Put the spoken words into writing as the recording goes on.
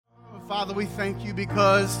Father, we thank you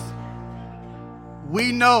because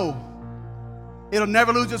we know it'll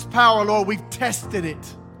never lose its power, Lord. We've tested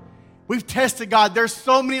it. We've tested, God. There's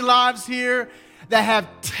so many lives here that have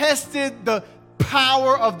tested the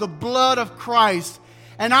power of the blood of Christ.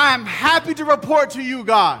 And I am happy to report to you,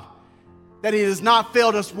 God, that He has not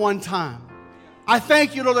failed us one time. I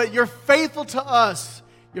thank you, Lord, that you're faithful to us.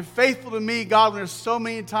 You're faithful to me, God, when there's so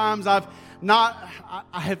many times I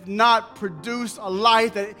have not produced a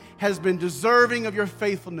life that has been deserving of your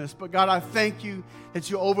faithfulness. But God, I thank you that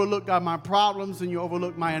you overlook, God, my problems and you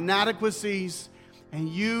overlook my inadequacies. And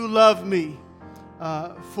you love me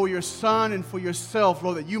for your Son and for yourself,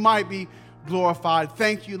 Lord, that you might be glorified.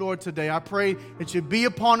 Thank you, Lord, today. I pray that you be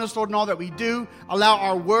upon us, Lord, in all that we do. Allow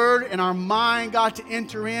our word and our mind, God, to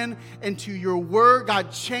enter into your word.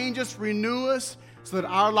 God, change us, renew us, so that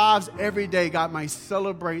our lives every day, God, might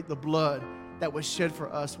celebrate the blood that was shed for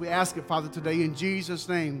us. We ask it, Father, today in Jesus'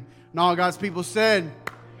 name. And all God's people said,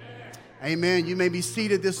 Amen. You may be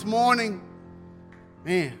seated this morning.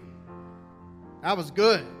 Man, that was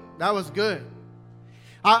good. That was good.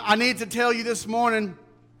 I need to tell you this morning,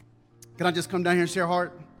 can I just come down here and share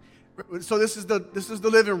heart? So this is the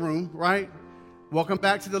living room, right? Welcome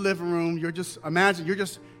back to the living room.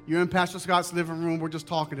 You're in Pastor Scott's living room. We're just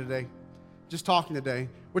talking today.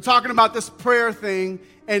 We're talking about this prayer thing,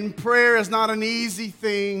 and prayer is not an easy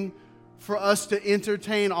thing for us to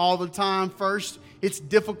entertain all the time. First, it's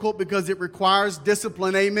difficult because it requires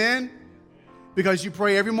discipline, amen? Because you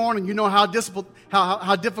pray every morning. You know how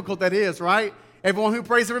difficult that is, right? Everyone who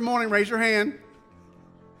prays every morning, raise your hand.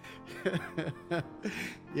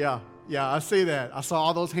 Yeah, I see that. I saw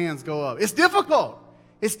all those hands go up. It's difficult.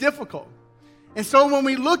 And so when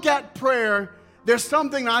we look at prayer, there's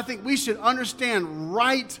something I think we should understand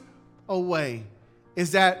right away,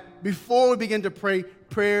 is that before we begin to pray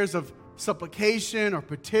prayers of supplication or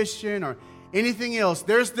petition or anything else,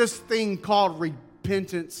 there's this thing called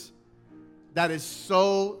repentance that is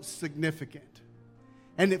so significant.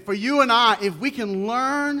 And for you and I, if we can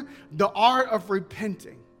learn the art of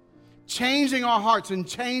repenting, changing our hearts and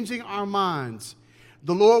changing our minds,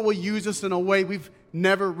 the Lord will use us in a way we've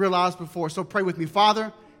never realized before. So pray with me.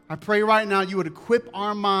 Father, I pray right now you would equip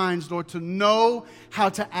our minds, Lord, to know how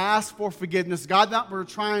to ask for forgiveness. God, not we're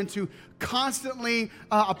trying to constantly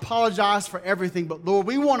apologize for everything, but Lord,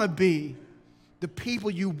 we want to be the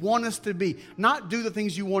people you want us to be. Not do the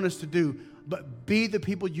things you want us to do, but be the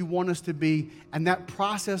people you want us to be. And that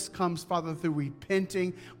process comes, Father, through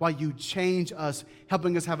repenting while you change us,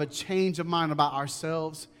 helping us have a change of mind about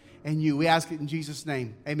ourselves and you. We ask it in Jesus'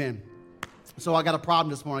 name. Amen. So I got a problem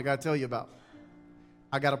this morning I got to tell you about.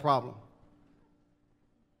 I got a problem.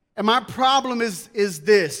 And my problem is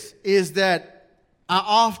that I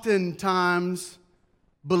oftentimes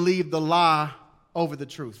believe the lie over the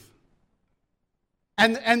truth.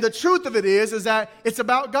 And the truth of it is that it's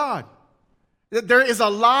about God. There is a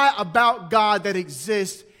lie about God that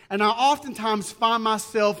exists, and I oftentimes find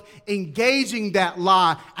myself engaging that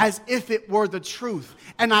lie as if it were the truth.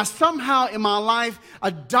 And I somehow in my life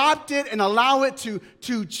adopt it and allow it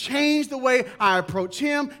to change the way I approach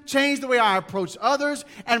Him, change the way I approach others.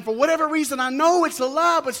 And for whatever reason, I know it's a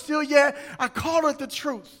lie, but still yet I call it the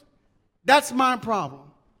truth. That's my problem.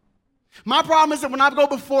 My problem is that when I go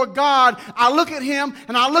before God, I look at Him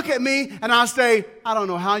and I look at me and I say, I don't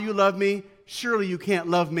know how you love me. Surely you can't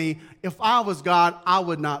love me. If I was God, I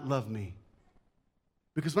would not love me.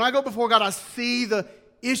 Because when I go before God, I see the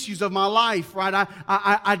issues of my life, right?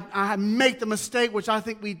 I make the mistake, which I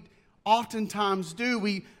think we oftentimes do.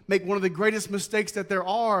 We make one of the greatest mistakes that there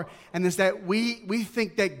are, and it's that we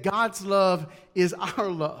think that God's love is our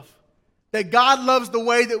love. That God loves the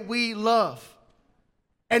way that we love.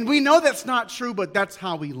 And we know that's not true, but that's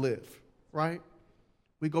how we live, right?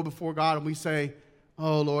 We go before God and we say,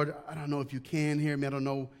 oh, Lord, I don't know if you can hear me. I don't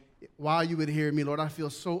know why you would hear me, Lord. I feel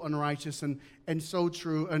so unrighteous and so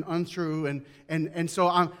true and untrue. And so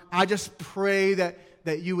I just pray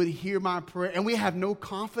that you would hear my prayer. And we have no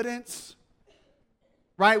confidence,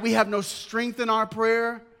 right? We have no strength in our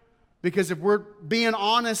prayer because if we're being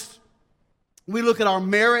honest, we look at our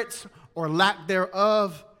merits or lack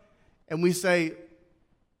thereof and we say,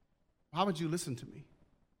 why would you listen to me?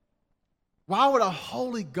 Why would a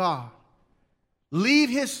holy God leave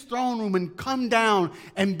His throne room and come down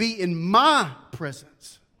and be in my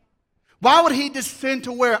presence? Why would He descend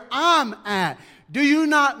to where I'm at? Do you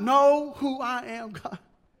not know who I am, God?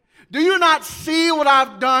 Do you not see what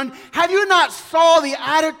I've done? Have you not saw the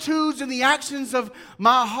attitudes and the actions of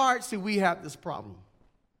my heart? See, we have this problem.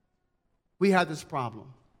 We have this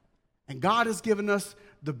problem. And God has given us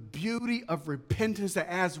the beauty of repentance, that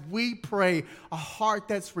as we pray a heart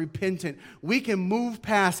that's repentant, we can move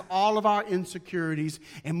past all of our insecurities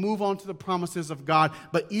and move on to the promises of God.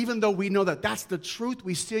 But even though we know that that's the truth,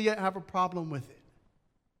 we still yet have a problem with it.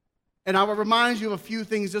 And I will remind you of a few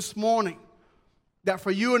things this morning, that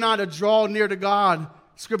for you and I to draw near to God,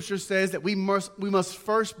 Scripture says that we must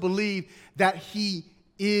first believe that He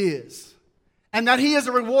is. And that He is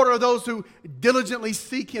a rewarder of those who diligently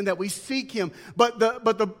seek Him, that we seek Him. But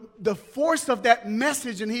the force of that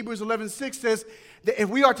message in Hebrews 11:6 says that if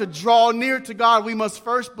we are to draw near to God, we must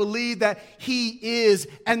first believe that He is.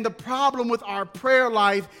 And the problem with our prayer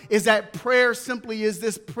life is that prayer simply is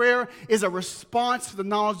this. Prayer is a response to the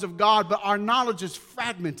knowledge of God, but our knowledge is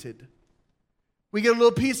fragmented. We get a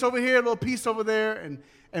little piece over here, a little piece over there,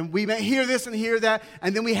 and we may hear this and hear that,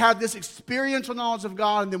 and then we have this experiential knowledge of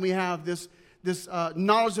God, and then we have this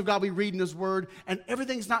knowledge of God we read in His Word, and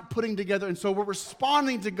everything's not putting together. And so we're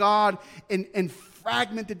responding to God in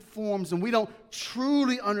fragmented forms, and we don't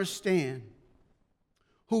truly understand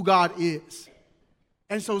who God is.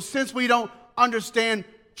 And so since we don't understand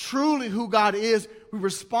truly who God is, we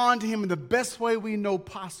respond to Him in the best way we know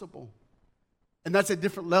possible. And that's at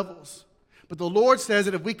different levels. But the Lord says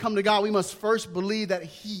that if we come to God, we must first believe that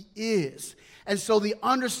He is. And so the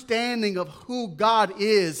understanding of who God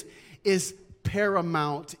is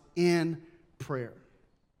paramount in prayer.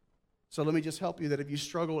 So let me just help you that if you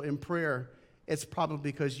struggle in prayer, it's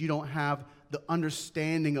probably because you don't have the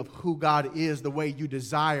understanding of who God is the way you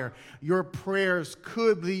desire. Your prayers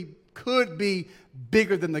could be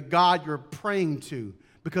bigger than the God you're praying to,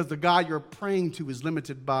 because the God you're praying to is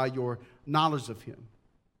limited by your knowledge of Him,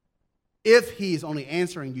 if He's only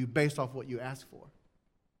answering you based off what you ask for.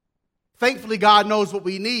 Thankfully, God knows what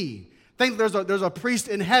we need. Thankfully, there's a priest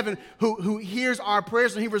in heaven who hears our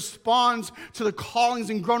prayers, and He responds to the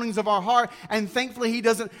callings and groanings of our heart. And thankfully, He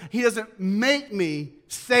doesn't make me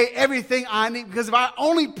say everything I need, because if I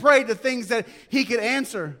only prayed the things that He could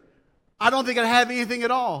answer, I don't think I'd have anything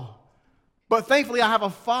at all. But thankfully, I have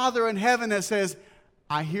a Father in heaven that says,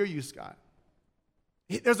 I hear you, Scott.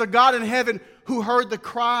 There's a God in heaven who heard the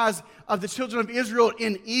cries of the children of Israel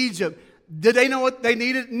in Egypt. Did they know what they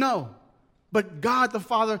needed? No. But God the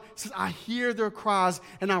Father says, I hear their cries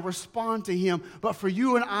and I respond to Him. But for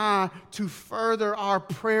you and I to further our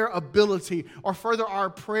prayer ability or further our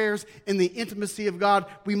prayers in the intimacy of God,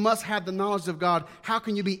 we must have the knowledge of God. How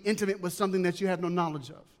can you be intimate with something that you have no knowledge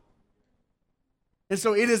of? And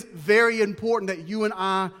so it is very important that you and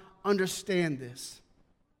I understand this.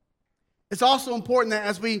 It's also important that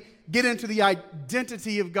as we get into the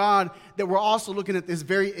identity of God, that we're also looking at this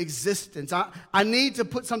very existence. I need to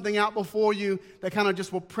put something out before you that kind of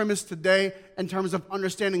just will premise today in terms of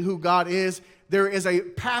understanding who God is. There is a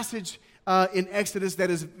passage in Exodus that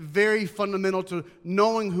is very fundamental to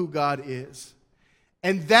knowing who God is.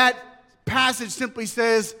 And that passage simply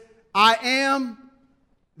says, I am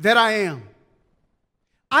that I am.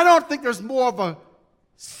 I don't think there's more of a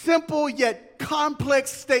simple yet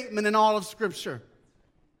complex statement in all of Scripture.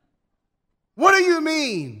 What do you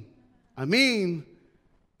mean? I mean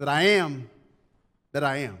that I am that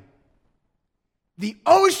I am. The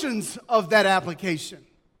oceans of that application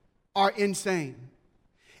are insane.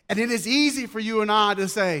 And it is easy for you and I to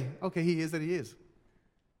say, okay, He is that He is,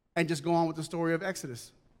 and just go on with the story of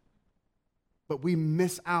Exodus. But we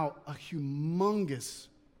miss out a humongous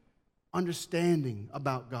understanding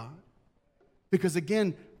about God. Because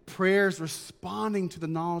again, prayer is responding to the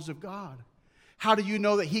knowledge of God. How do you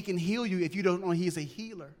know that He can heal you if you don't know He is a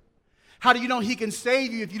healer? How do you know He can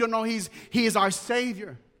save you if you don't know He is our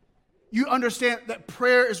Savior? You understand that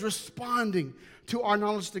prayer is responding to our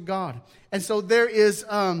knowledge to God. And so there is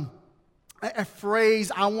a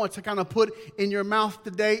phrase I want to kind of put in your mouth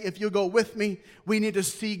today. If you'll go with me, we need to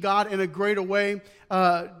see God in a greater way.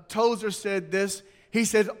 Tozer said this. He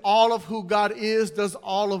said, all of who God is does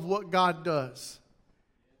all of what God does.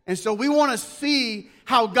 And so we want to see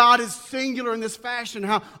how God is singular in this fashion,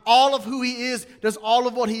 how all of who He is does all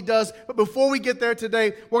of what He does. But before we get there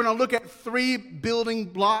today, we're going to look at 3 building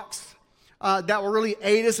blocks that will really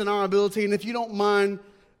aid us in our ability. And if you don't mind,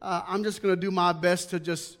 I'm just going to do my best to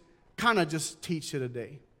just teach you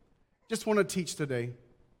today. Just want to teach today.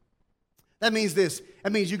 That means this.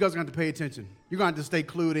 That means you guys are going to have to pay attention. You're going to have to stay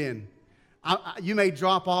clued in. You may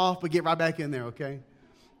drop off, but get right back in there, okay?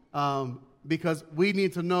 Because we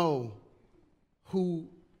need to know who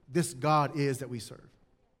this God is that we serve.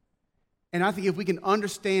 And I think if we can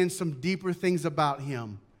understand some deeper things about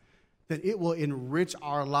Him, then it will enrich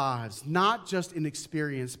our lives, not just in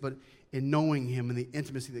experience, but in knowing Him and the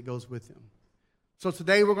intimacy that goes with Him. So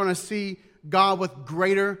today we're going to see God with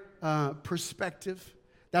greater perspective.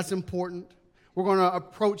 That's important. We're going to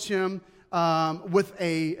approach him with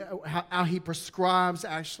how he prescribes,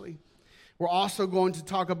 actually. We're also going to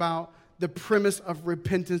talk about the premise of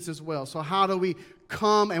repentance as well. So how do we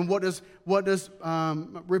come, and what does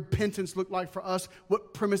repentance look like for us?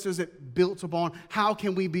 What premise is it built upon? How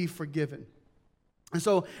can we be forgiven? And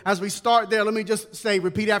so as we start there, let me just say,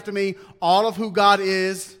 repeat after me, all of who God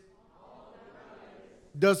is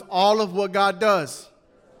does all of what God does.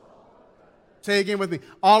 Say again with me.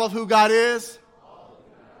 All of who God is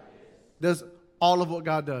does all of what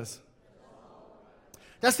God does.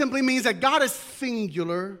 That simply means that God is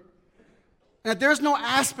singular, and that there's no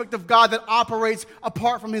aspect of God that operates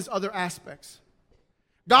apart from his other aspects.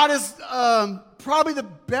 God is, probably the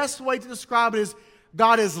best way to describe it is,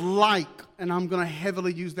 God is like, and I'm going to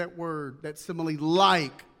heavily use that word, that simile,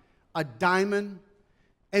 like a diamond,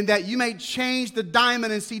 and that you may change the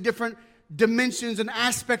diamond and see different dimensions and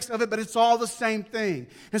aspects of it, but it's all the same thing.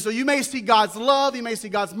 And so you may see God's love, you may see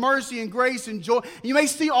God's mercy and grace and joy, you may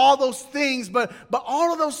see all those things, but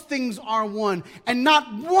all of those things are one. And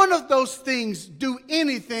not one of those things do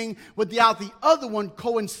anything without the other one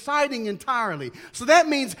coinciding entirely. So that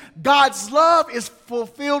means God's love is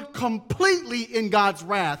fulfilled completely in God's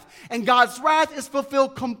wrath, and God's wrath is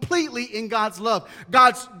fulfilled completely in God's love.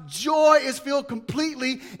 God's joy is filled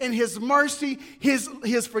completely in his mercy, his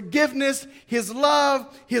forgiveness, his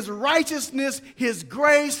love, his righteousness, his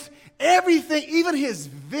grace, everything, even his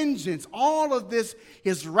vengeance. All of this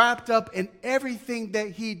is wrapped up in everything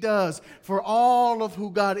that he does. For all of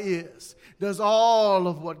who God is, does all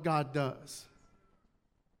of what God does.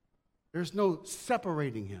 There's no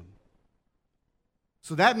separating him.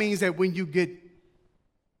 So that means that when you get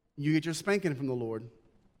your spanking from the Lord,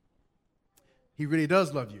 he really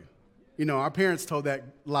does love you. You know, our parents told that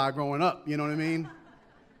lie growing up, you know what I mean?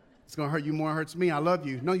 It's going to hurt you more than it hurts me. I love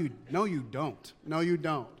you. No, you don't. No, you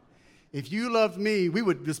don't. If you loved me, we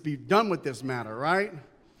would just be done with this matter, right?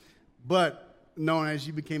 But knowing as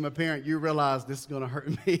you became a parent, you realized this is going to hurt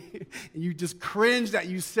me. And you just cringed that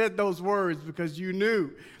you said those words because you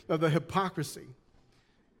knew of the hypocrisy.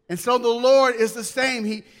 And so the Lord is the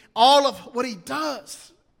same. All of what he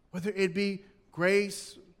does, whether it be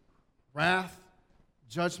grace, wrath,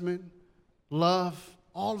 judgment, love,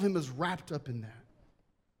 all of him is wrapped up in that.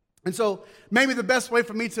 And so maybe the best way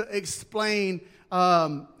for me to explain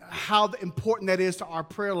how important that is to our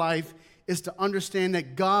prayer life is to understand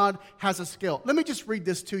that God has a scale. Let me just read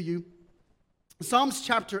this to you. Psalms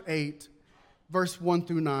chapter 8, verse 1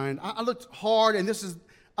 through 9. I looked hard, and this is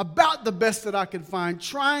about the best that I could find,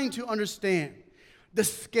 trying to understand the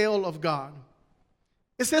scale of God.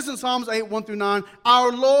 It says in Psalms 8, 1 through 9,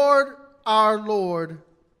 our Lord,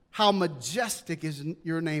 how majestic is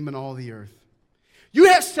your name in all the earth. You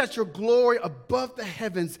have set your glory above the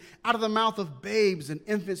heavens. Out of the mouth of babes and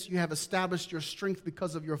infants you have established your strength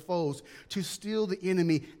because of your foes, to steal the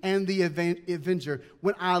enemy and the avenger.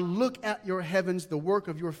 When I look at your heavens, the work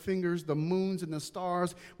of your fingers, the moons and the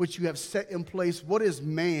stars which you have set in place, what is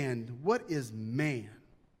man? What is man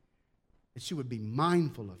that you would be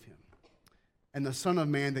mindful of him? And the Son of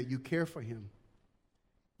Man that you care for him.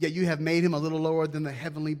 Yet you have made him a little lower than the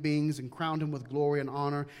heavenly beings and crowned him with glory and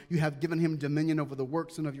honor. You have given him dominion over the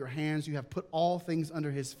works of your hands. You have put all things under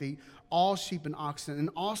his feet, all sheep and oxen, and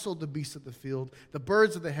also the beasts of the field, the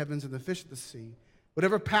birds of the heavens and the fish of the sea,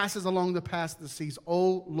 whatever passes along the paths of the seas.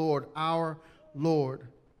 O Lord, our Lord,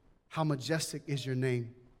 how majestic is your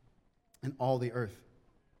name in all the earth.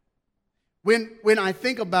 When I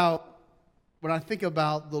think about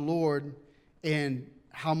the Lord and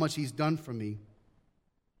how much he's done for me,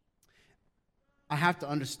 I have to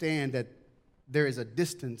understand that there is a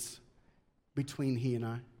distance between he and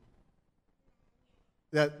I.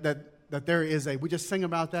 That there is we just sang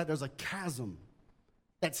about that, there's a chasm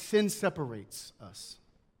that sin separates us.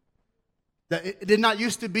 That it did not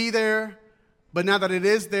used to be there, but now that it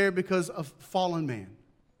is there because of fallen man.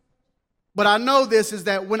 But I know this is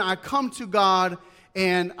that when I come to God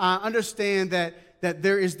and I understand that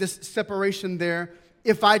there is this separation there,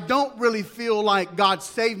 if I don't really feel like God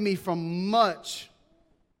saved me from much,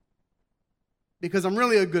 because I'm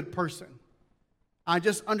really a good person. I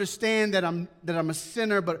just understand that I'm a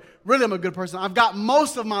sinner, but really I'm a good person. I've got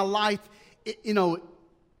most of my life,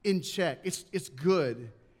 in check. It's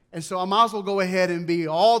good. And so I might as well go ahead and be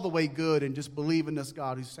all the way good and just believe in this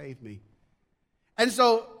God who saved me. And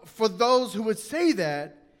so for those who would say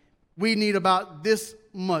that, we need about this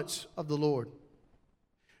much of the Lord.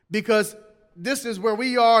 Because this is where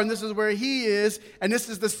we are, and this is where he is, and this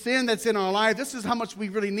is the sin that's in our life. This is how much we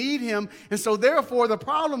really need him. And so therefore, the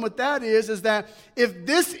problem with that is that if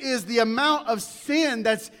this is the amount of sin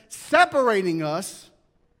that's separating us,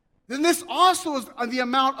 then this also is the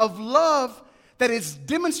amount of love that is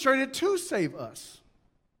demonstrated to save us.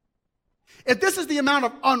 If this is the amount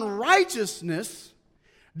of unrighteousness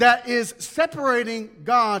that is separating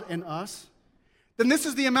God and us, then this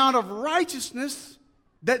is the amount of righteousness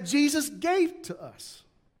that Jesus gave to us.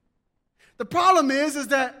 The problem is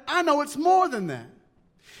that I know it's more than that.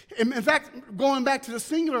 In fact, going back to the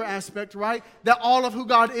singular aspect, right, that all of who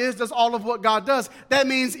God is does all of what God does. That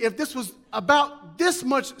means if this was about this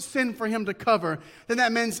much sin for him to cover, then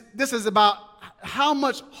that means this is about how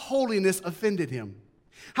much holiness offended him.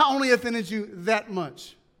 How only offended you that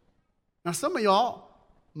much? Now, some of y'all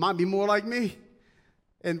might be more like me,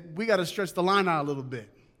 and we got to stretch the line out a little bit.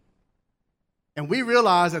 And we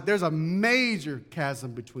realize that there's a major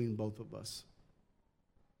chasm between both of us.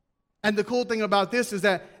 And the cool thing about this is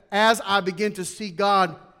that as I begin to see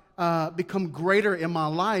God become greater in my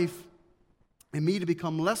life and me to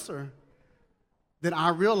become lesser, then I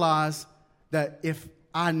realize that if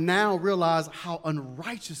I now realize how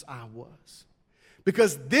unrighteous I was,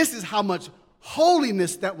 because this is how much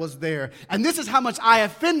holiness that was there, and this is how much I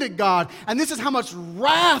offended God, and this is how much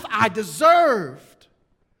wrath I deserved.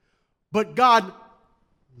 But God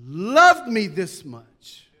loved me this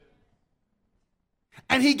much,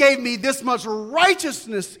 and he gave me this much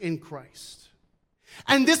righteousness in Christ,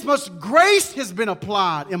 and this much grace has been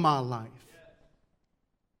applied in my life.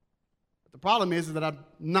 But the problem is that I'm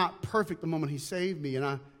not perfect the moment he saved me, and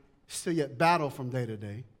I still yet battle from day to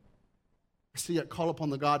day. I still yet call upon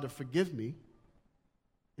the God to forgive me,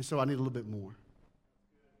 and so I need a little bit more.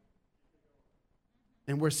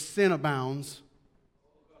 And where sin abounds,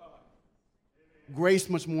 grace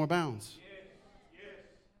much more abounds.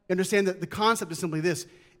 Understand that the concept is simply this,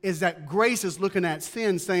 is that grace is looking at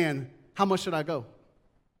sin saying, how much should I go?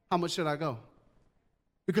 How much should I go?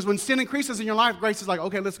 Because when sin increases in your life, grace is like,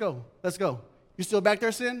 okay, let's go. Let's go. You still back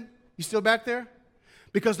there, sin? You still back there?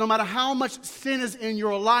 Because no matter how much sin is in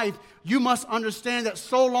your life, you must understand that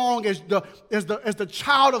so long as the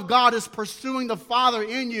child of God is pursuing the Father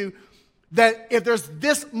in you, that if there's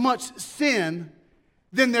this much sin,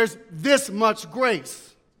 then there's this much grace.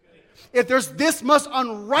 If there's this much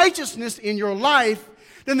unrighteousness in your life,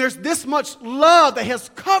 then there's this much love that has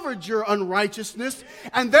covered your unrighteousness,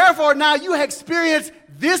 and therefore now you have experienced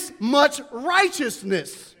this much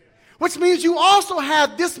righteousness, which means you also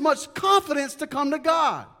have this much confidence to come to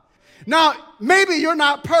God. Now, maybe you're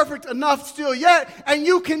not perfect enough still yet, and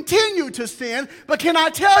you continue to sin, but can I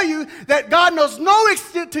tell you that God knows no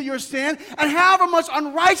extent to your sin, and however much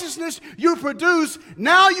unrighteousness you produce,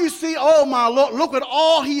 now you see, oh my Lord, look at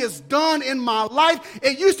all he has done in my life.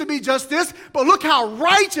 It used to be just this, but look how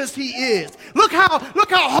righteous he is. Look how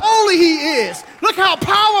holy he is. Look how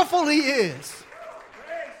powerful he is.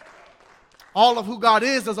 All of who God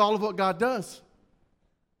is does all of what God does.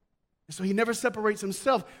 And so he never separates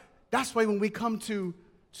himself. That's why when we come to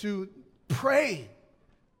pray,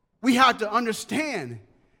 we have to understand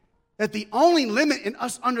that the only limit in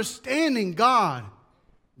us understanding God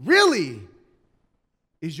really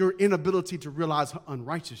is your inability to realize how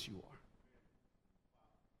unrighteous you are.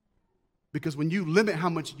 Because when you limit how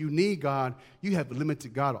much you need God, you have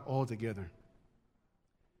limited God altogether.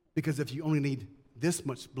 Because if you only need this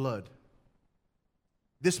much blood,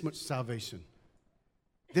 this much salvation,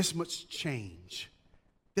 this much change,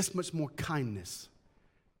 this much more kindness,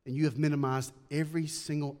 and you have minimized every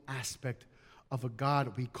single aspect of a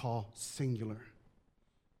God we call singular.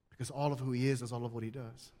 Because all of who he is all of what he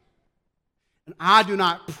does. And I do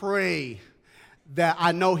not pray that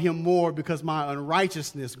I know him more because my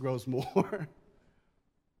unrighteousness grows more.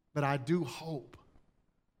 But I do hope,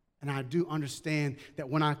 and I do understand that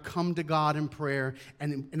when I come to God in prayer,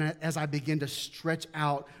 and as I begin to stretch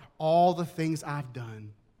out all the things I've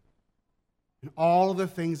done, and all of the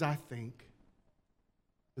things I think,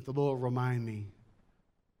 that the Lord remind me,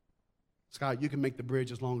 Scott, you can make the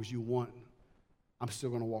bridge as long as you want. I'm still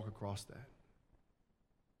going to walk across that.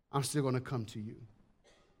 I'm still going to come to you.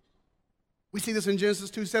 We see this in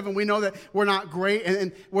Genesis 2:7. We know that we're not great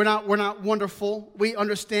and we're not wonderful. We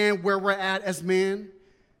understand where we're at as man.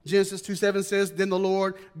 Genesis 2:7 says, then the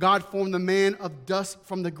Lord God formed the man of dust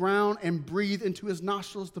from the ground and breathed into his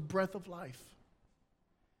nostrils the breath of life.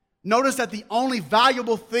 Notice that the only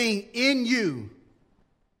valuable thing in you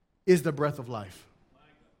is the breath of life.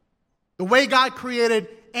 The way God created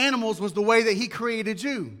animals was the way that he created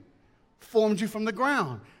you, formed you from the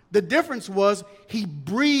ground. The difference was he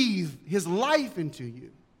breathed his life into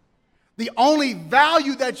you. The only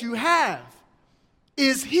value that you have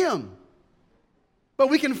is him. But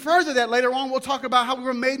we can further that later on. We'll talk about how we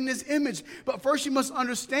were made in his image. But first you must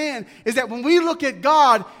understand is that when we look at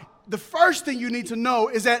God, the first thing you need to know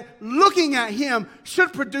is that looking at him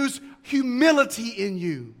should produce humility in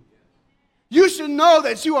you. You should know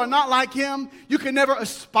that you are not like him. You can never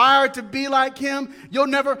aspire to be like him. You'll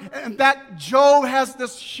never, in fact, Job has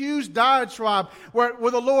this huge diatribe where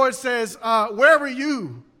the Lord says, where were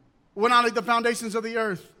you when I laid the foundations of the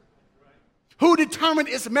earth? Who determined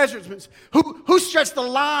its measurements? Who stretched the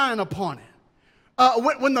line upon it?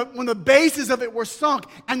 When the bases of it were sunk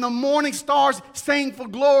and the morning stars sang for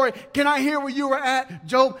glory, can I hear where you were at,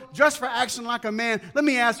 Job? Just for action like a man. Let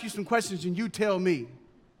me ask you some questions and you tell me.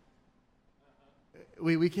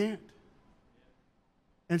 We can't.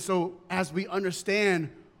 And so as we understand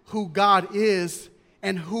who God is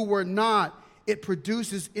and who we're not, it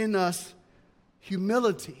produces in us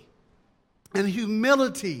humility. And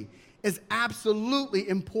humility is absolutely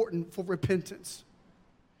important for repentance.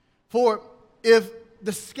 For if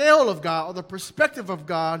the scale of God or the perspective of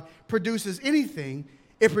God produces anything,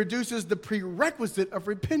 it produces the prerequisite of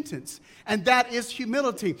repentance, and that is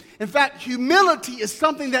humility. In fact, humility is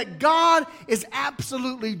something that God is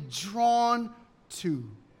absolutely drawn to.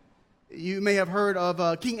 You may have heard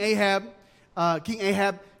of King Ahab. King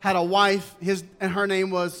Ahab had a wife, and her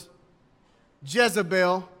name was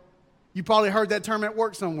Jezebel. You probably heard that term at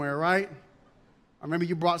work somewhere, right? I remember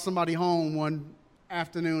you brought somebody home one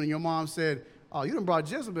afternoon, and your mom said, "Oh, you done brought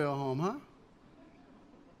Jezebel home, huh?"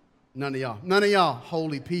 None of y'all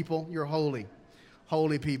holy people. You're holy.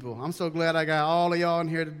 Holy people. I'm so glad I got all of y'all in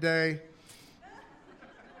here today.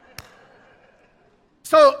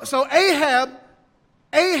 So Ahab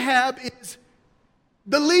is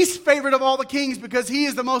the least favorite of all the kings because he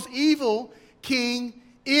is the most evil king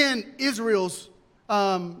in Israel's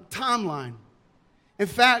timeline. In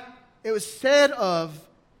fact, it was said of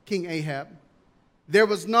King Ahab, there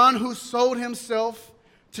was none who sold himself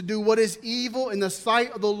to do what is evil in the sight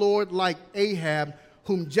of the Lord like Ahab,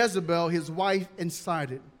 whom Jezebel, his wife,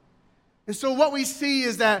 incited. And so what we see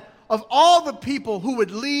is that of all the people who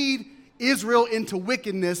would lead Israel into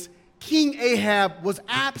wickedness, King Ahab was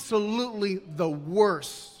absolutely the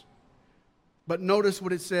worst. But notice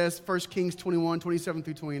what it says, 1 Kings 21, 27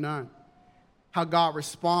 through 29, how God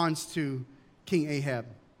responds to King Ahab.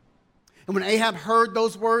 And when Ahab heard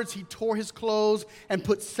those words, he tore his clothes and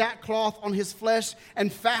put sackcloth on his flesh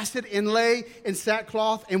and fasted and lay in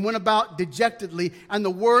sackcloth and went about dejectedly. And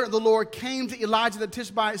the word of the Lord came to Elijah the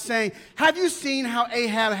Tishbite, saying, have you seen how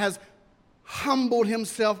Ahab has humbled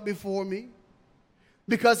himself before me?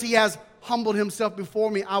 Because he has humbled himself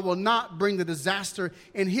before me, I will not bring the disaster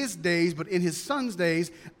in his days, but in his son's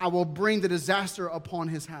days, I will bring the disaster upon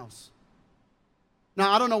his house.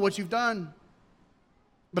 Now, I don't know what you've done,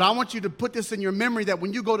 but I want you to put this in your memory that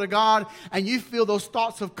when you go to God and you feel those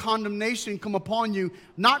thoughts of condemnation come upon you,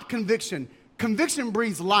 not conviction. Conviction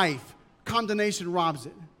breeds life. Condemnation robs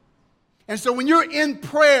it. And so when you're in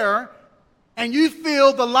prayer and you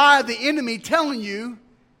feel the lie of the enemy telling you,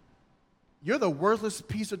 you're the worthless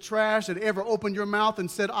piece of trash that ever opened your mouth and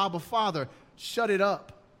said, Abba, Father, shut it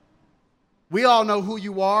up. We all know who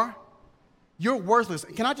you are. You're worthless.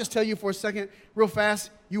 Can I just tell you for a second, real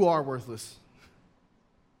fast, you are worthless.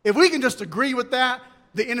 If we can just agree with that,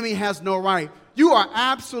 the enemy has no right. You are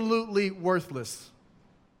absolutely worthless.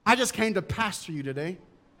 I just came to pastor you today.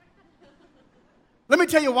 Let me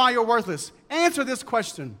tell you why you're worthless. Answer this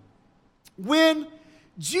question. When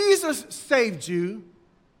Jesus saved you,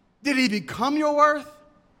 did he become your worth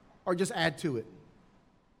or just add to it?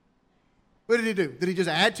 What did he do? Did he just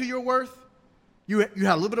add to your worth? You had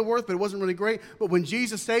a little bit of worth, but it wasn't really great. But when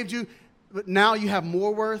Jesus saved you, now you have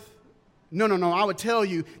more worth? No. I would tell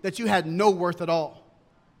you that you had no worth at all.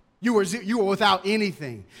 You were without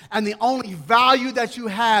anything. And the only value that you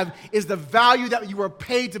have is the value that you were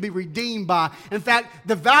paid to be redeemed by. In fact,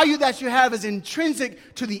 the value that you have is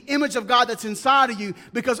intrinsic to the image of God that's inside of you,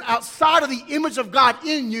 because outside of the image of God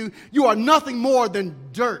in you, you are nothing more than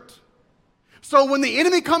dirt. So when the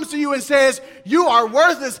enemy comes to you and says, you are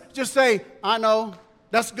worthless, just say, I know,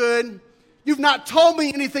 that's good. You've not told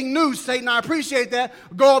me anything new, Satan. I appreciate that.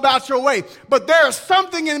 Go about your way. But there is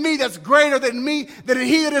something in me that's greater than me, than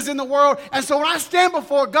he that is in the world. And so when I stand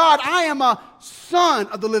before God, I am a son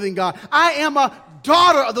of the living God. I am a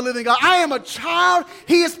daughter of the living God. I am a child.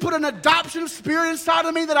 He has put an adoption spirit inside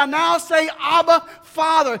of me that I now say, Abba,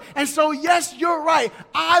 Father. And so, yes, you're right.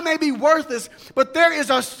 I may be worthless, but there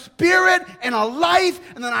is a spirit and a life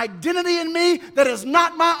and an identity in me that is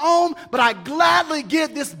not my own, but I gladly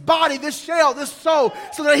give this body, this shell, this soul,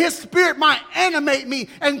 so that his spirit might animate me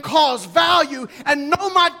and cause value and know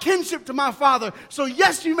my kinship to my Father. So,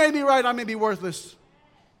 yes, you may be right. I may be worthless,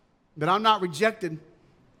 but I'm not rejected.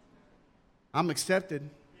 I'm accepted.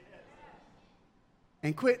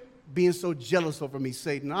 And quit being so jealous over me,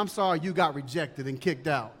 Satan. I'm sorry you got rejected and kicked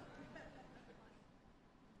out.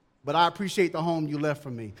 But I appreciate the home you left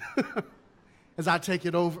for me as I take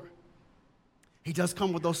it over. He does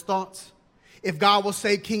come with those thoughts. If God will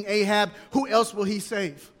save King Ahab, who else will he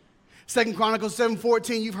save? 2 Chronicles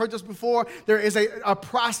 7:14, you've heard this before. There is a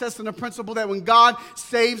process and a principle that when God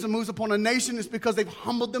saves and moves upon a nation, it's because they've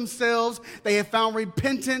humbled themselves. They have found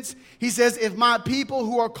repentance. He says, if my people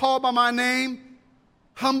who are called by my name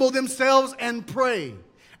humble themselves and pray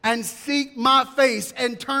and seek my face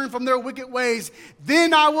and turn from their wicked ways,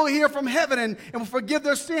 then I will hear from heaven and will forgive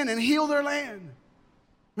their sin and heal their land.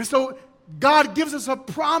 And so God gives us a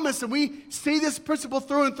promise, and we see this principle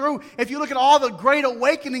through and through. If you look at all the great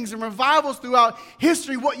awakenings and revivals throughout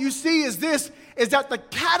history, what you see is that the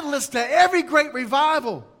catalyst to every great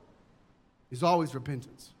revival is always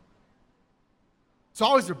repentance. It's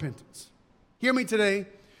always repentance. Hear me today.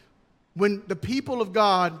 When the people of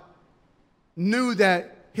God knew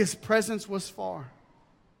that his presence was far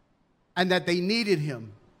and that they needed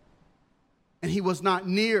him and he was not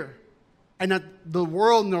near, and that the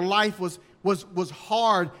world and their life was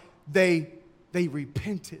hard, they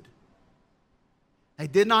repented. They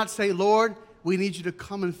did not say, Lord, we need you to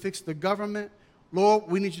come and fix the government. Lord,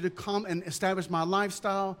 we need you to come and establish my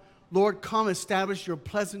lifestyle. Lord, come establish your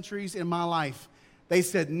pleasantries in my life. They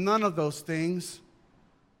said none of those things.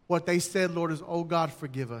 What they said, Lord, is, oh God,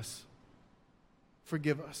 forgive us.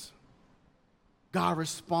 Forgive us. God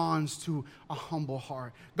responds to a humble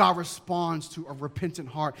heart. God responds to a repentant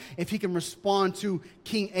heart. If he can respond to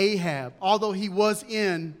King Ahab, although he was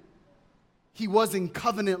in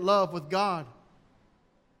covenant love with God,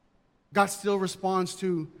 God still responds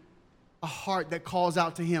to a heart that calls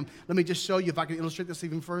out to him. Let me just show you if I can illustrate this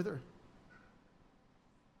even further.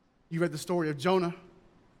 You read the story of Jonah.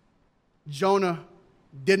 Jonah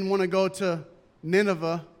didn't want to go to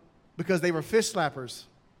Nineveh because they were fish slappers.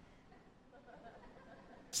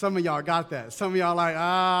 Some of y'all got that. Some of y'all like,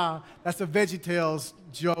 that's a VeggieTales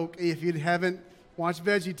joke. If you haven't watched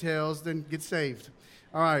VeggieTales, then get saved.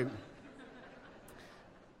 All right.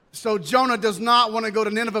 So Jonah does not want to go to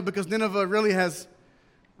Nineveh because Nineveh really has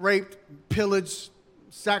raped, pillaged,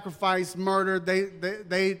 sacrificed, murdered.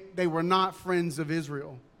 They were not friends of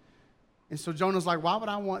Israel. And so Jonah's like, why would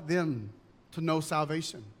I want them to know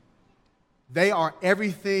salvation? They are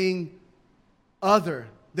everything other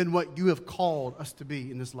than what you have called us to be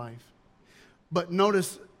in this life. But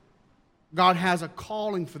notice, God has a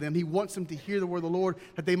calling for them. He wants them to hear the word of the Lord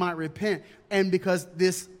that they might repent. And because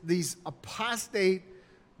these apostate,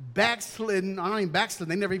 backslidden, I don't even backslidden,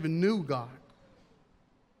 they never even knew God,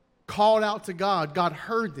 called out to God, God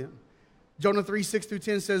heard them. Jonah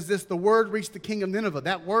 3:6-10 says this, the word reached the king of Nineveh.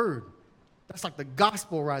 That word, that's like the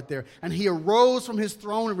gospel right there. And he arose from his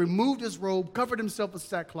throne and removed his robe, covered himself with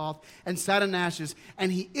sackcloth, and sat in ashes.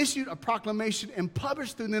 And he issued a proclamation and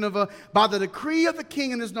published through Nineveh, by the decree of the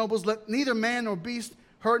king and his nobles, let neither man nor beast,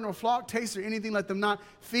 herd nor flock, taste or anything, let them not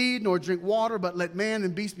feed nor drink water, but let man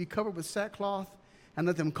and beast be covered with sackcloth, and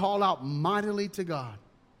let them call out mightily to God.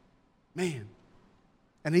 Man.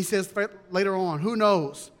 And he says later on, who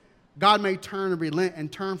knows? God may turn and relent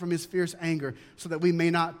and turn from his fierce anger so that we may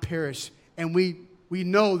not perish. And we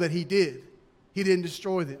know that he did. He didn't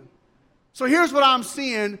destroy them. So here's what I'm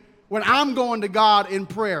seeing when I'm going to God in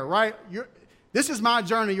prayer, right? This is my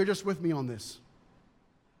journey. You're just with me on this.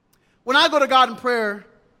 When I go to God in prayer,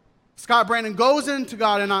 Scott Brandon goes into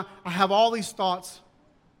God, and I have all these thoughts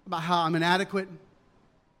about how I'm inadequate,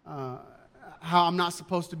 how I'm not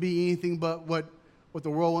supposed to be anything but what the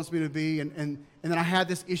world wants me to be. And then I had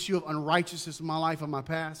this issue of unrighteousness in my life, in my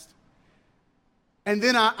past. And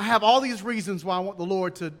then I have all these reasons why I want the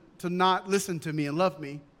Lord to not listen to me and love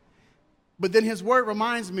me. But then his word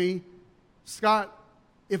reminds me, Scott,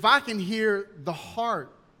 if I can hear the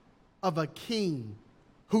heart of a king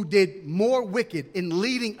who did more wicked in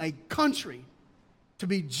leading a country to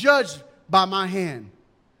be judged by my hand,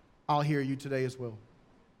 I'll hear you today as well.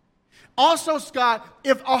 Also, Scott,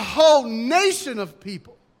 if a whole nation of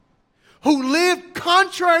people who lived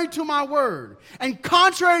contrary to my word and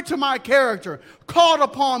contrary to my character called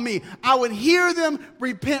upon me, I would hear them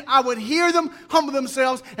repent, I would hear them humble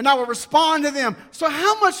themselves, and I would respond to them. So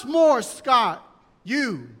how much more, Scott,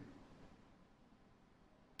 can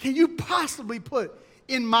you possibly put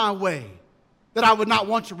in my way that I would not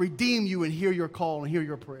want to redeem you and hear your call and hear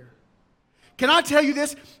your prayer? Can I tell you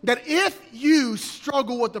this? That if you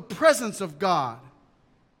struggle with the presence of God,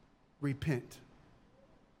 repent.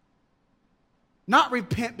 Not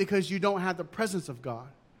repent because you don't have the presence of God,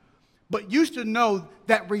 but you should know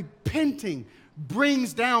that repenting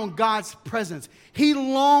brings down God's presence. He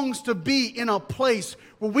longs to be in a place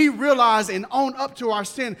where we realize and own up to our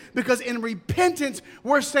sin, because in repentance,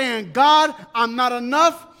 we're saying, God, I'm not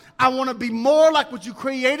enough. I want to be more like what you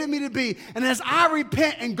created me to be. And as I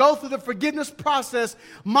repent and go through the forgiveness process,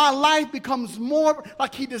 my life becomes more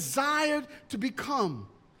like he desired to become,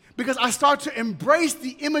 because I start to embrace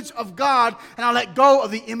the image of God and I let go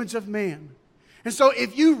of the image of man. And so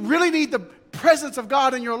if you really need the presence of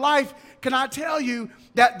God in your life, can I tell you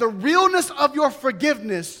that the realness of your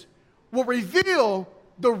forgiveness will reveal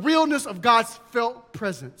the realness of God's felt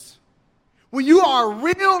presence. When you are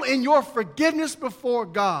real in your forgiveness before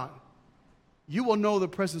God, you will know the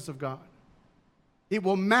presence of God. It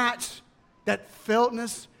will match that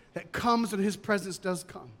feltness that comes when his presence does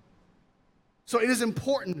come. So it is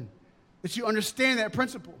important that you understand that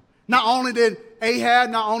principle. Not only did Ahab,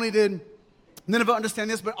 not only did Nineveh understand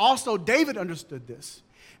this, but also David understood this.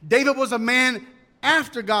 David was a man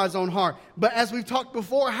after God's own heart. But as we've talked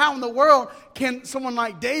before, how in the world can someone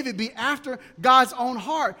like David be after God's own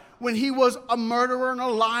heart when he was a murderer and a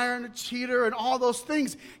liar and a cheater and all those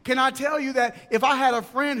things? Can I tell you that if I had a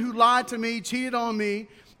friend who lied to me, cheated on me,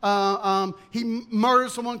 he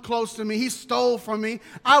murdered someone close to me, he stole from me,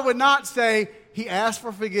 I would not say, he asked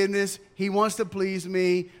for forgiveness, he wants to please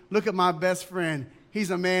me, look at my best friend,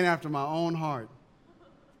 he's a man after my own heart.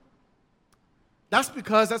 That's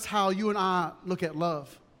because that's how you and I look at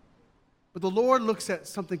love. But the Lord looks at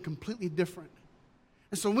something completely different.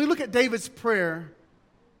 And so when we look at David's prayer,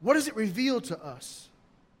 what does it reveal to us?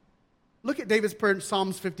 Look at David's prayer in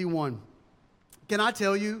Psalms 51. Can I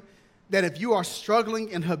tell you that if you are struggling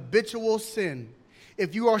in habitual sin,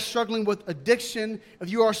 if you are struggling with addiction, if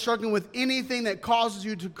you are struggling with anything that causes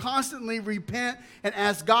you to constantly repent and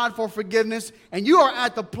ask God for forgiveness, and you are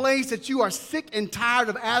at the place that you are sick and tired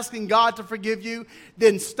of asking God to forgive you,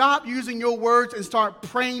 then stop using your words and start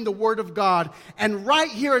praying the word of God. And right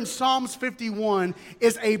here in Psalms 51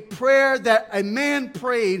 is a prayer that a man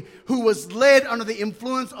prayed who was led under the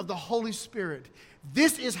influence of the Holy Spirit.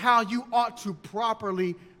 This is how you ought to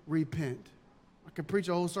properly repent. I could preach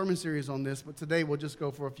a whole sermon series on this, but today we'll just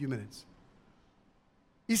go for a few minutes.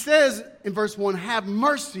 He says in verse 1, have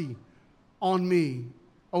mercy on me,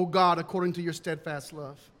 O God, according to your steadfast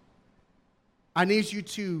love. I need you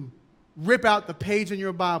to rip out the page in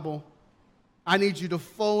your Bible. I need you to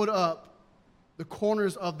fold up the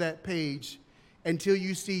corners of that page until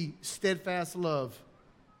you see steadfast love.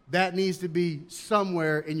 That needs to be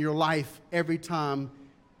somewhere in your life every time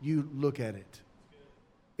you look at it.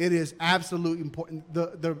 It is absolutely important.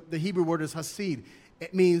 The Hebrew word is hasid.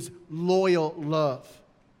 It means loyal love.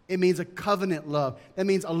 It means a covenant love. That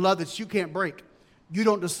means a love that you can't break. You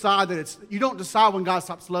don't decide when God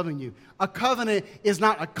stops loving you. A covenant is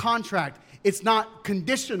not a contract. It's not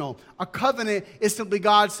conditional. A covenant is simply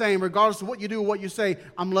God saying, regardless of what you do or what you say,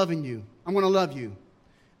 I'm loving you. I'm going to love you.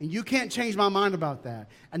 And you can't change my mind about that.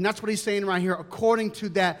 And that's what he's saying right here. According to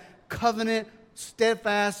that covenant,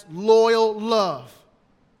 steadfast, loyal love,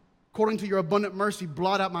 according to your abundant mercy,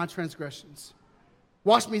 blot out my transgressions.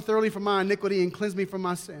 Wash me thoroughly from my iniquity and cleanse me from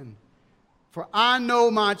my sin. For I know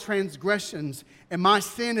my transgressions, and my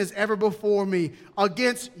sin is ever before me.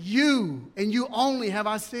 Against you, and you only have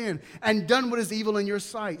I sinned, and done what is evil in your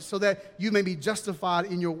sight, so that you may be justified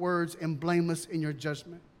in your words and blameless in your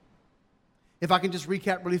judgment. If I can just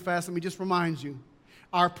recap really fast, let me just remind you.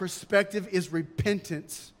 Our perspective is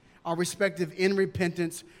repentance. Our perspective in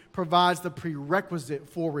repentance provides the prerequisite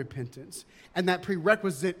for repentance. And that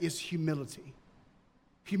prerequisite is humility.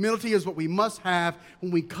 Humility is what we must have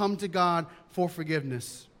when we come to God for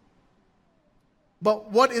forgiveness.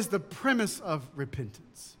 But what is the premise of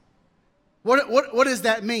repentance? What does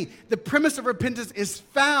that mean? The premise of repentance is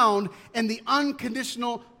found in the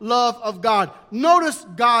unconditional love of God. Notice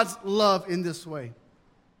God's love in this way.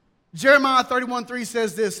 Jeremiah 31:3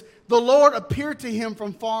 says this, the Lord appeared to him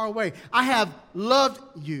from far away. I have loved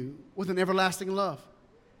you with an everlasting love.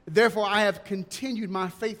 Therefore, I have continued my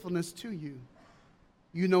faithfulness to you.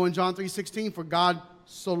 You know in John 3:16, for God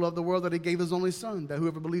so loved the world that he gave his only son, that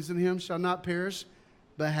whoever believes in him shall not perish,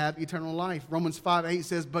 but have eternal life. Romans 5:8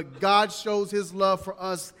 says, but God shows his love for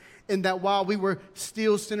us in that while we were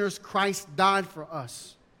still sinners, Christ died for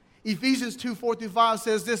us. Ephesians 2:4-5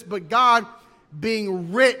 says this, but God,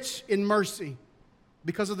 being rich in mercy,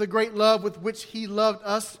 because of the great love with which he loved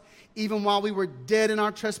us, even while we were dead in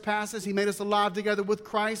our trespasses, he made us alive together with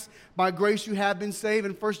Christ. By grace you have been saved.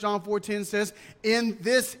 And 1 John 4:10 says, in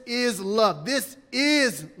this is love. This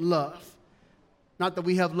is love. Not that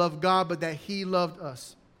we have loved God, but that he loved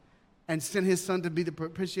us and sent his son to be the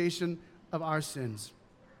propitiation of our sins.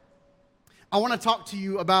 I want to talk to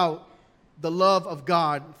you about the love of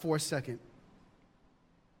God for a second.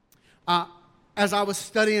 As I was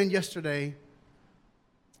studying yesterday,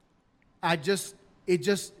 I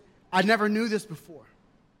never knew this before.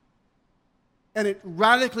 And it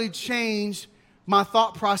radically changed my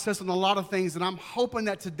thought process on a lot of things, and I'm hoping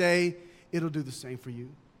that today it'll do the same for you.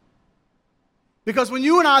 Because when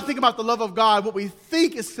you and I think about the love of God, what we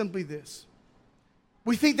think is simply this.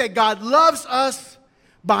 We think that God loves us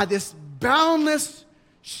by this boundless,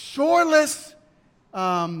 shoreless,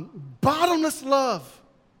 bottomless love.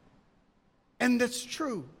 And that's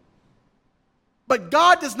true. But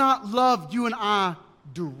God does not love you and I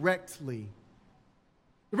directly.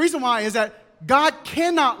 The reason why is that God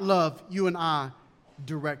cannot love you and I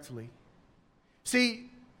directly. See,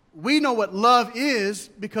 we know what love is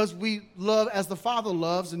because we love as the Father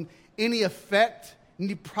loves, and any effect,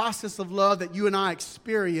 any process of love that you and I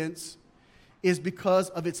experience is because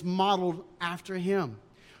of it's modeled after Him.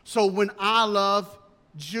 So when I love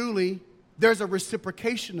Julie, there's a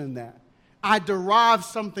reciprocation in that. I derive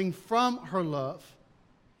something from her love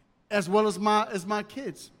as well as my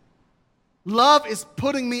kids. Love is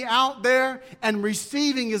putting me out there and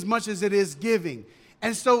receiving as much as it is giving.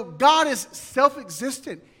 And so God is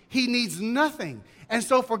self-existent. He needs nothing. And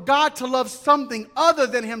so for God to love something other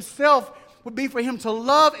than Himself would be for Him to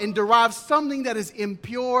love and derive something that is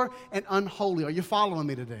impure and unholy. Are you following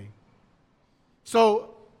me today?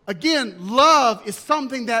 So again, love is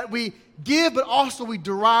something that we give, but also we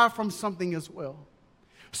derive from something as well.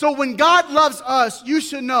 So when God loves us, you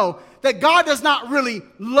should know that God does not really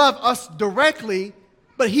love us directly,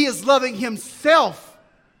 but He is loving Himself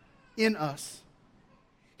in us.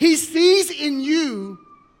 He sees in you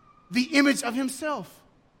the image of Himself.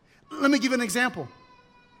 Let me give you an example.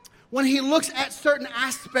 When He looks at certain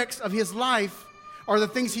aspects of His life or the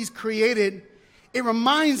things He's created, it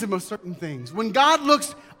reminds Him of certain things. When God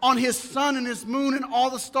looks on His sun and His moon and all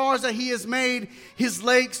the stars that He has made, His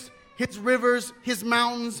lakes, His rivers, His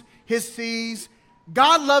mountains, His seas,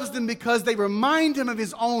 God loves them because they remind Him of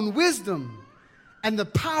His own wisdom and the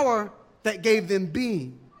power that gave them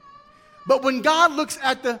being. But when God looks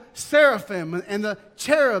at the seraphim and the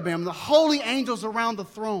cherubim, the holy angels around the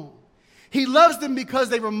throne, He loves them because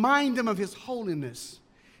they remind Him of His holiness.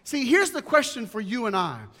 See, here's the question for you and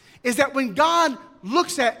I, is that when God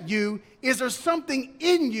looks at you, is there something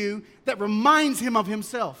in you that reminds Him of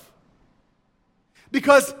Himself?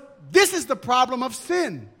 Because this is the problem of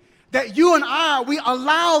sin, that you and I, we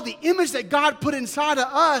allow the image that God put inside of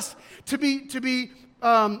us to be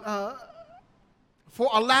for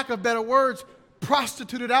a lack of better words,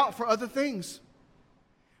 prostituted out for other things.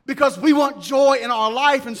 Because we want joy in our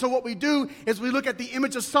life, and so what we do is we look at the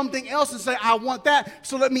image of something else and say, I want that,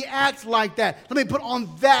 so let me act like that. Let me put on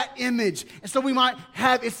that image, and so we might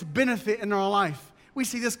have its benefit in our life. We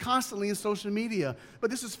see this constantly in social media, but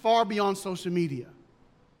this is far beyond social media.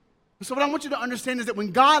 So what I want you to understand is that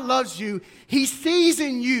when God loves you, He sees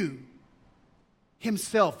in you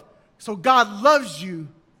Himself. So God loves you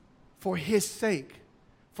for His sake,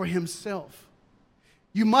 for Himself.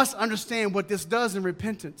 You must understand what this does in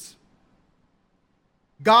repentance.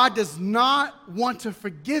 God does not want to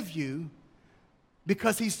forgive you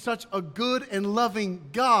because He's such a good and loving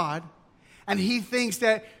God, and He thinks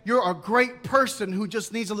that you're a great person who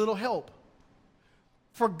just needs a little help.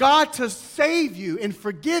 For God to save you and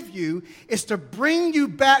forgive you is to bring you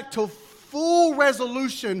back to full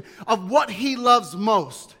resolution of what He loves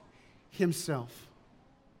most, Himself.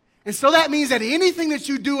 And so that means that anything that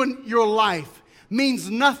you do in your life means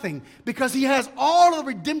nothing because He has all the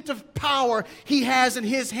redemptive power He has in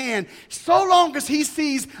His hand. So long as He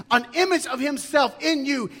sees an image of Himself in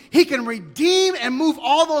you, He can redeem and move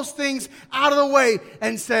all those things out of the way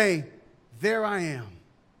and say, there I am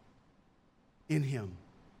in Him.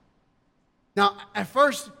 Now, at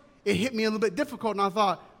first, it hit me a little bit difficult, and I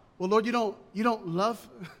thought, well, Lord, you don't love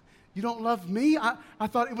me? I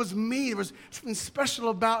thought it was me. There was something special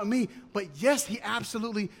about me. But yes, He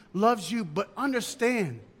absolutely loves you. But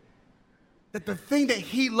understand that the thing that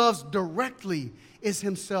He loves directly is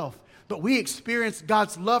Himself. But we experience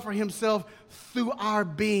God's love for Himself through our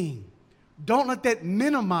being. Don't let that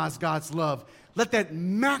minimize God's love. Let that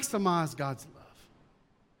maximize God's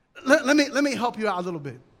love. Let me help you out a little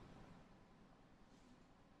bit.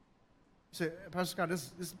 You say, Pastor Scott,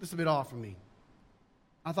 this is a bit off for me.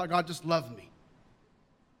 I thought God just loved me.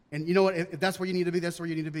 And you know what? If that's where you need to be, that's where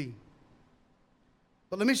you need to be.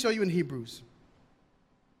 But let me show you in Hebrews.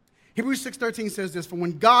 Hebrews 6:13 says this, for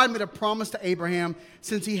when God made a promise to Abraham,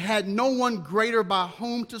 since he had no one greater by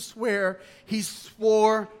whom to swear, He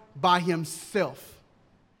swore by Himself.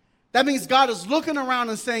 That means God is looking around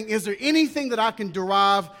and saying, is there anything that I can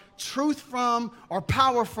derive truth from or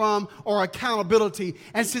power from or accountability?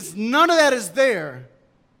 And since none of that is there,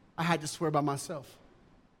 I had to swear by myself.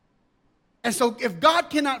 And so if God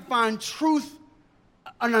cannot find truth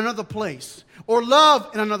in another place or love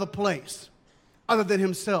in another place other than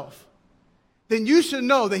himself, then you should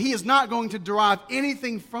know that he is not going to derive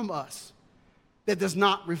anything from us that does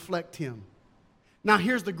not reflect him. Now,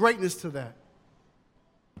 here's the greatness to that.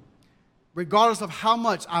 Regardless of how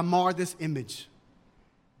much I mar this image,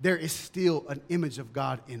 there is still an image of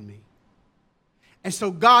God in me. And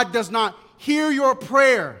so God does not hear your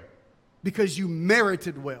prayer because you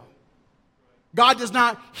merited well. God does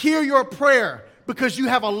not hear your prayer because you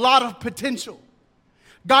have a lot of potential.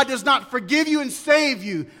 God does not forgive you and save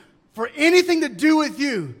you for anything to do with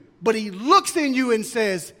you, but he looks in you and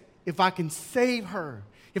says, if I can save her,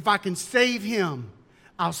 if I can save him,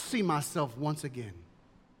 I'll see myself once again.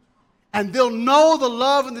 And they'll know the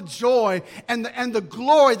love and the joy and the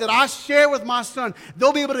glory that I share with my son.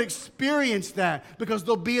 They'll be able to experience that because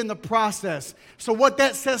they'll be in the process. So what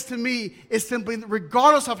that says to me is simply,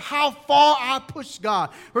 regardless of how far I push God,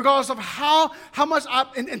 regardless of how much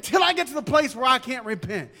until I get to the place where I can't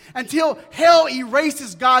repent, until hell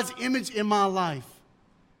erases God's image in my life,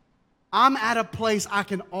 I'm at a place I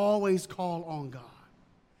can always call on God.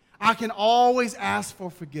 I can always ask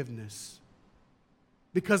for forgiveness.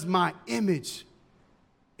 Because my image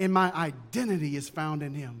and my identity is found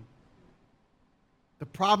in him. The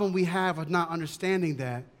problem we have with not understanding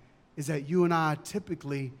that is that you and I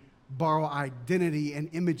typically borrow identity and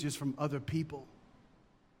images from other people,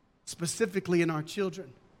 specifically in our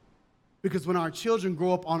children. Because when our children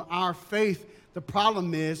grow up on our faith, the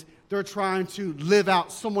problem is they're trying to live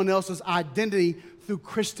out someone else's identity through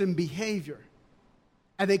Christian behavior.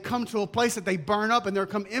 And they come to a place that they burn up and they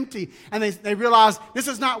come empty. And they realize this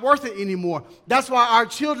is not worth it anymore. That's why our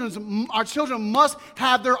children must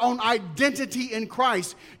have their own identity in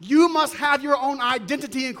Christ. You must have your own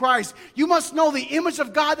identity in Christ. You must know the image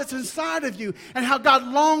of God that's inside of you and how God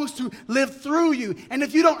longs to live through you. And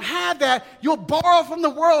if you don't have that, you'll borrow from the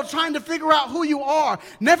world trying to figure out who you are,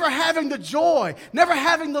 never having the joy, never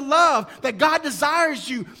having the love that God desires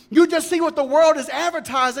you. You just see what the world is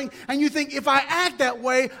advertising and you think, if I act that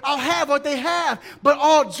way, I'll have what they have. But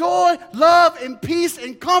all joy, love, and peace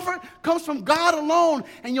and comfort comes from God alone,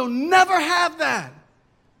 and you'll never have that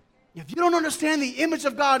if you don't understand the image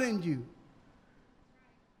of God in you.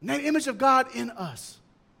 And that image of God in us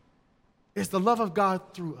is the love of God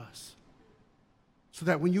through us. So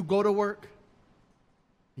that when you go to work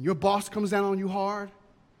and your boss comes down on you hard,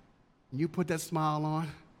 and you put that smile on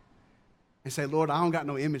and say, Lord, I don't got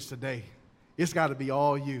no image today. It's got to be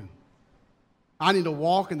all you. I need to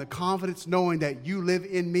walk in the confidence knowing that you live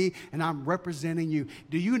in me and I'm representing you.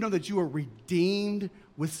 Do you know that you are redeemed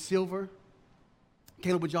with silver?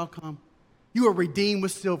 Caleb, would y'all come? You are redeemed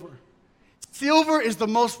with silver. Silver is the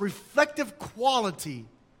most reflective quality,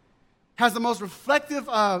 has the most reflective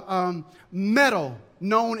metal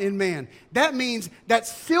known in man. That means that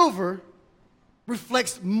silver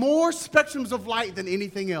reflects more spectrums of light than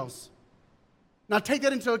anything else. Now take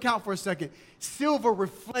that into account for a second. Silver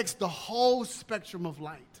reflects the whole spectrum of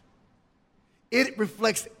light. It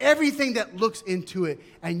reflects everything that looks into it,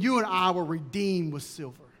 and you and I were redeemed with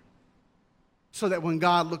silver. So that when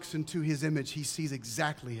God looks into his image, he sees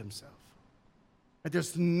exactly himself. That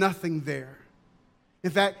there's nothing there.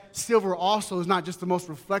 In fact, silver also is not just the most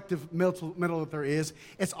reflective metal that there is,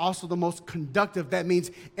 it's also the most conductive. That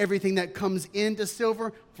means everything that comes into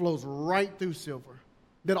silver flows right through silver.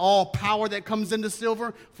 That all power that comes into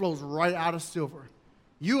silver flows right out of silver.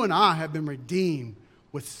 You and I have been redeemed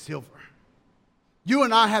with silver. You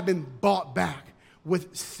and I have been bought back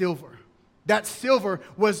with silver. That silver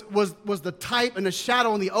was the type and the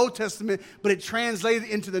shadow in the Old Testament, but it translated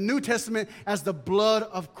into the New Testament as the blood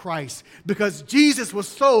of Christ, because Jesus was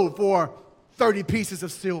sold for 30 pieces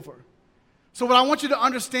of silver. So what I want you to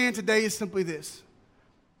understand today is simply this,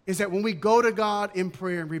 is that when we go to God in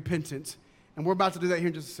prayer and repentance, and we're about to do that here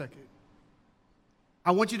in just a second,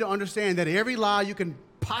 I want you to understand that every lie you can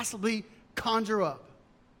possibly conjure up,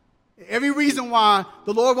 every reason why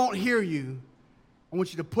the Lord won't hear you, I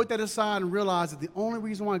want you to put that aside and realize that the only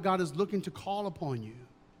reason why God is looking to call upon you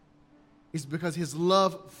is because his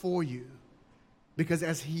love for you. Because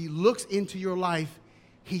as he looks into your life,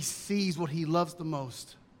 he sees what he loves the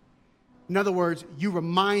most. In other words, you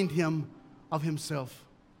remind him of himself.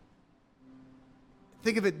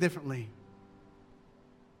 Think of it differently.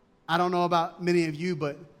 I don't know about many of you,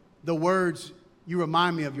 but the words, you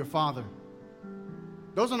remind me of your father.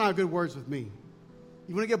 Those are not good words with me.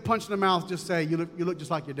 you want to get punched in the mouth, just say, you look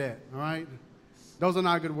just like your dad, all right? Those are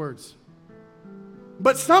not good words.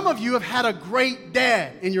 But some of you have had a great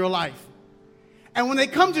dad in your life. And when they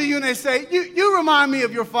come to you and they say, you remind me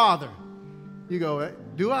of your father, you go,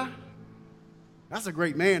 do I? That's a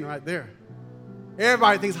great man right there.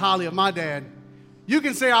 Everybody thinks highly of my dad. You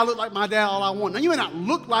can say I look like my dad all I want. Now, you may not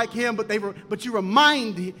look like him, but you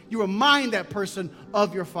remind that person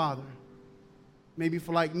of your father. Maybe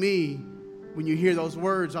for like me, when you hear those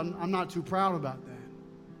words, I'm not too proud about that.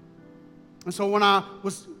 And so when I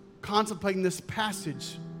was contemplating this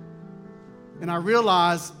passage, and I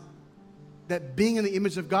realized that being in the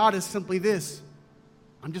image of God is simply this.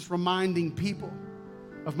 I'm just reminding people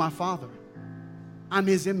of my Father. I'm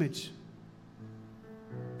His image.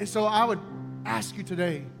 And so I would ask you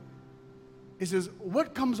today, it says,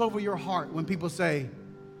 what comes over your heart when people say,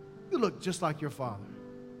 you look just like your father?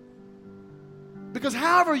 Because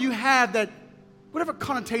however you have that, whatever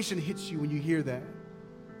connotation hits you when you hear that,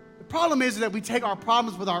 the problem is that we take our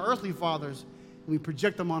problems with our earthly fathers and we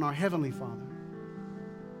project them on our heavenly Father.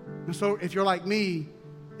 And so if you're like me,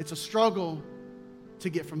 it's a struggle to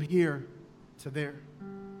get from here to there.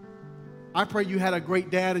 I pray you had a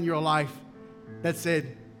great dad in your life that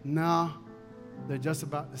said, no, they're just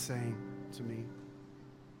about the same to me.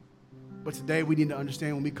 But today we need to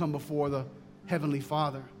understand when we come before the Heavenly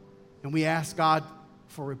Father and we ask God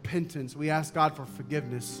for repentance, we ask God for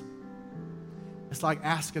forgiveness, it's like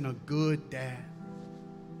asking a good dad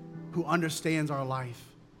who understands our life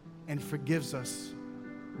and forgives us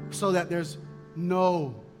so that there's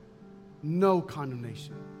no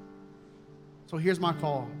condemnation. So here's my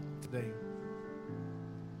call today.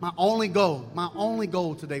 My only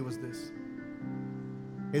goal today was this,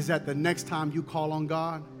 is that the next time you call on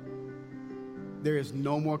God, there is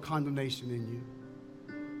no more condemnation in you.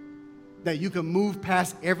 That you can move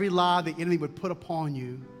past every lie the enemy would put upon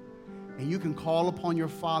you, and you can call upon your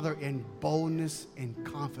Father in boldness and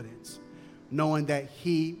confidence, knowing that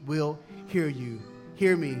He will hear you.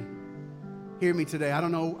 Hear me today. I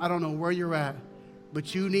don't know where you're at,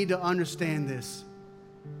 but you need to understand this.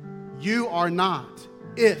 You are not,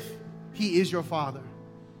 if He is your Father,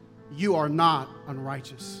 you are not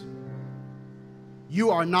unrighteous.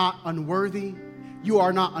 You are not unworthy. You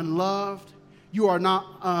are not unloved. You are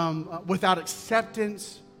not without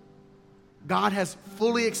acceptance. God has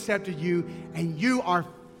fully accepted you, and you are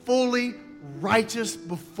fully righteous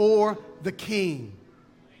before the King.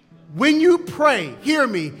 When you pray, hear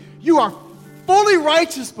me, you are fully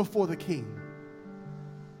righteous before the King.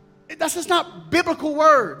 That's just not biblical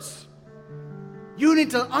words. You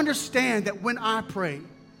need to understand that when I pray,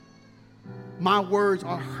 my words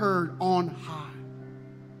are heard on high.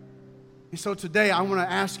 And so today I want to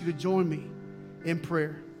ask you to join me in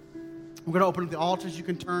prayer. We're going to open up the altars. You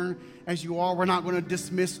can turn as you are. We're not going to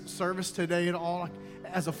dismiss service today at all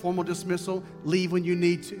as a formal dismissal. Leave when you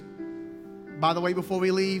need to. By the way, before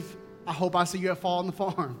we leave, I hope I see you at Fall on the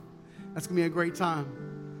Farm. That's going to be a great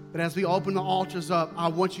time. But as we open the altars up, I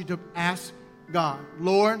want you to ask God,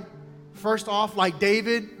 Lord, first off, like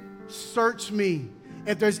David, search me.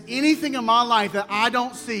 If there's anything in my life that I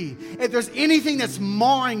don't see, if there's anything that's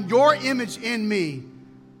marring your image in me,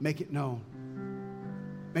 make it known.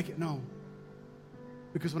 Make it known.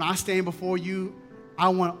 Because when I stand before you, I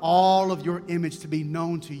want all of your image to be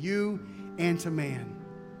known to you and to man,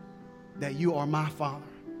 that you are my Father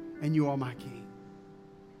and you are my King.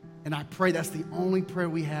 And I pray that's the only prayer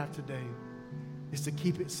we have today, is to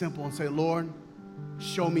keep it simple and say, Lord,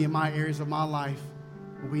 show me in my areas of my life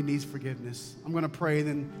where we need forgiveness. I'm going to pray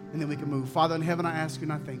and then we can move. Father in heaven, I ask you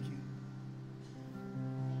and I thank you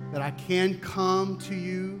that I can come to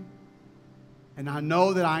you and I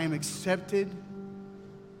know that I am accepted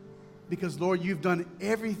because, Lord, you've done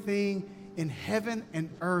everything in heaven and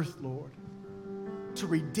earth, Lord, to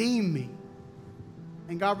redeem me.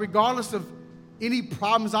 And God, regardless of any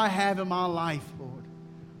problems I have in my life, Lord,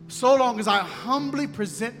 so long as I humbly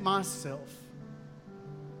present myself,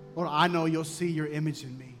 Lord, I know you'll see your image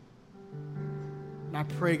in me. And I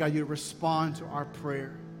pray, God, you to respond to our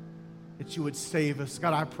prayer, that you would save us.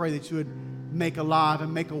 God, I pray that you would make alive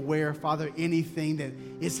and make aware, Father, anything that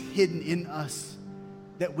is hidden in us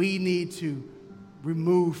that we need to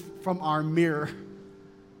remove from our mirror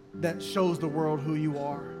that shows the world who you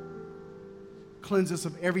are. Cleanse us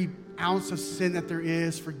of every ounce of sin that there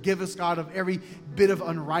is. Forgive us, God, of every bit of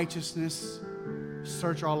unrighteousness.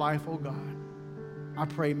 Search our life, oh God. I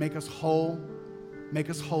pray, make us whole, make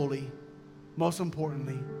us holy. Most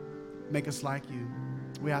importantly, make us like you.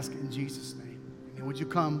 We ask it in Jesus' name. And would you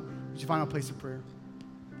come? Would you find a place of prayer?